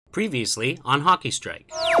Previously on Hockey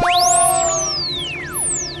Strike.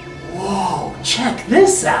 Whoa, check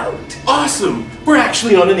this out! Awesome! We're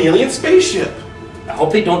actually on an alien spaceship! I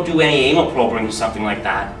hope they don't do any anal probing or something like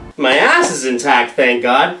that. My ass is intact, thank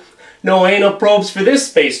God. No anal probes for this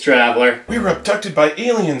space traveler. We were abducted by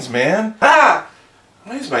aliens, man! Ah!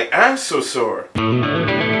 Why is my ass so sore?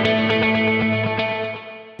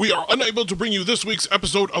 We are unable to bring you this week's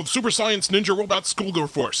episode of Super Science Ninja Robot Schoolgirl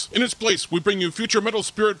Force. In its place, we bring you Future Metal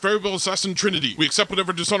Spirit Variable Assassin Trinity. We accept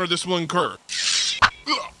whatever dishonor this will incur.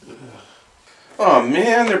 Oh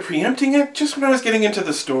man, they're preempting it just when I was getting into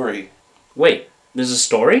the story. Wait, there's a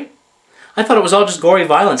story? I thought it was all just gory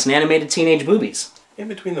violence and animated teenage boobies. In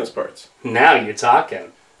between those parts. Now you're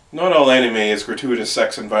talking. Not all anime is gratuitous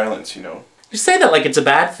sex and violence, you know. You say that like it's a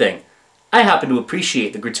bad thing. I happen to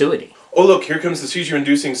appreciate the gratuity. Oh look, here comes the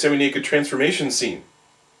seizure-inducing semi-naked transformation scene.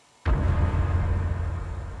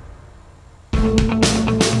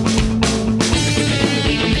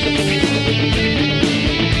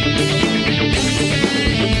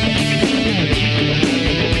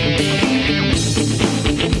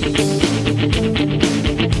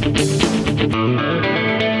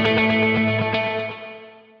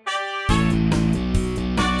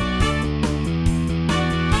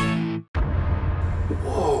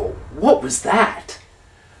 What was that?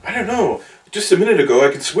 I don't know. Just a minute ago,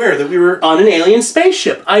 I could swear that we were On an alien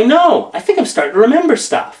spaceship, I know. I think I'm starting to remember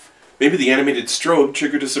stuff. Maybe the animated strobe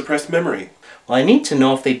triggered a suppressed memory. Well, I need to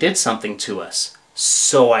know if they did something to us,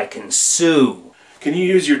 so I can sue. Can you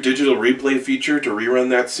use your digital replay feature to rerun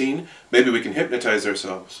that scene? Maybe we can hypnotize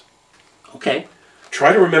ourselves. Okay,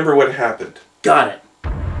 Try to remember what happened. got it.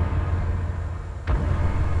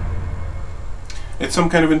 It's some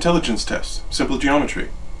kind of intelligence test. Simple geometry.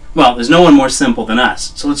 Well, there's no one more simple than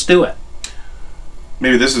us, so let's do it.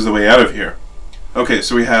 Maybe this is the way out of here. Okay,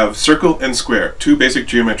 so we have circle and square, two basic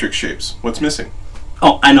geometric shapes. What's missing?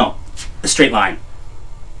 Oh, I know. A straight line.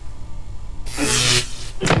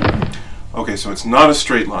 Okay, so it's not a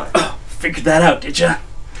straight line. Figured that out, did ya?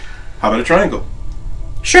 How about a triangle?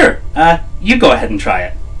 Sure, you go ahead and try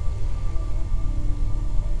it.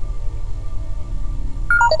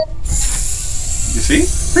 You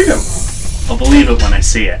see? Freedom. I'll believe it when I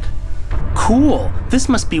see it. Cool. This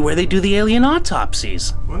must be where they do the alien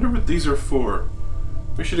autopsies. Wonder what these are for.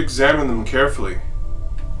 We should examine them carefully.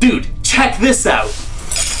 Dude, check this out.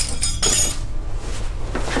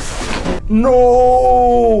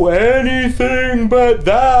 No, anything but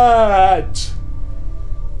that.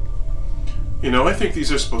 You know, I think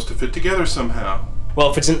these are supposed to fit together somehow.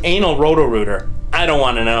 Well, if it's an anal roto-rooter, I don't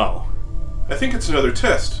want to know. I think it's another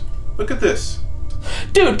test. Look at this.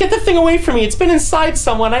 Dude, get the thing away from me. It's been inside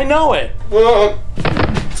someone. I know it. Whoa!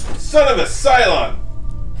 Son of a Cylon!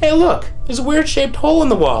 Hey, look. There's a weird-shaped hole in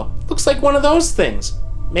the wall. Looks like one of those things.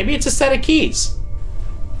 Maybe it's a set of keys.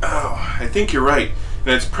 Oh, I think you're right.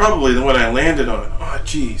 And it's probably the one I landed on. Oh,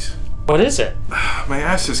 jeez. What is it? My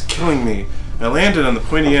ass is killing me. I landed on the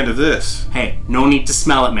pointy end of this. Hey, no need to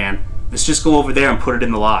smell it, man. Let's just go over there and put it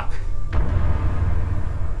in the lock.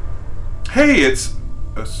 Hey, it's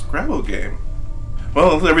a Scrabble game.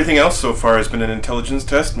 Well, everything else so far has been an intelligence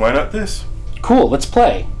test. Why not this? Cool, let's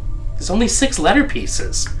play. There's only 6 letter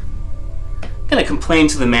pieces. I'm gonna complain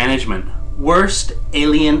to the management. Worst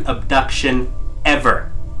alien abduction ever.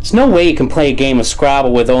 There's no way you can play a game of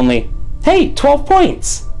Scrabble with only, hey, 12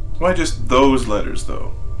 points. Why just those letters,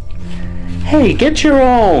 though? Hey, get your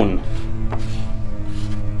own.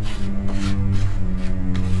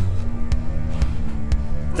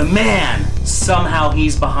 The man, somehow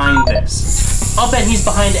he's behind this. I'll bet he's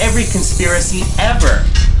behind every conspiracy ever.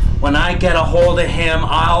 When I get a hold of him,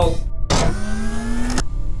 I'll...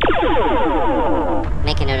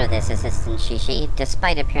 Make a note of this, Assistant Shishi.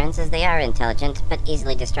 Despite appearances, they are intelligent, but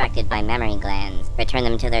easily distracted by memory glands. Return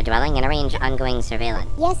them to their dwelling and arrange ongoing surveillance.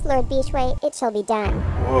 Yes, Lord Beachway, it shall be done.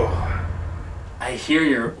 Whoa. I hear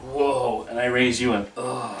your whoa, and I raise you an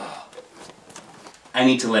ugh. I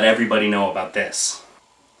need to let everybody know about this.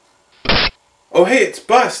 Oh, hey, it's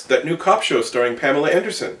Bust, that new cop show starring Pamela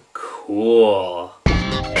Anderson. Cool.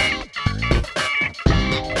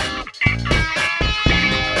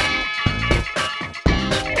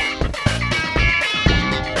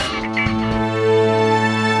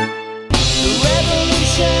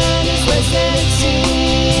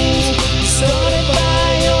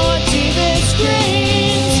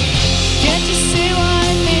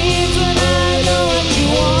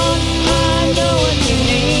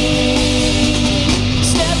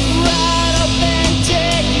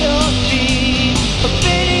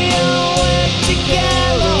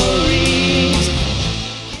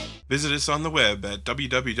 Visit us on the web at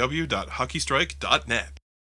www.hockeystrike.net.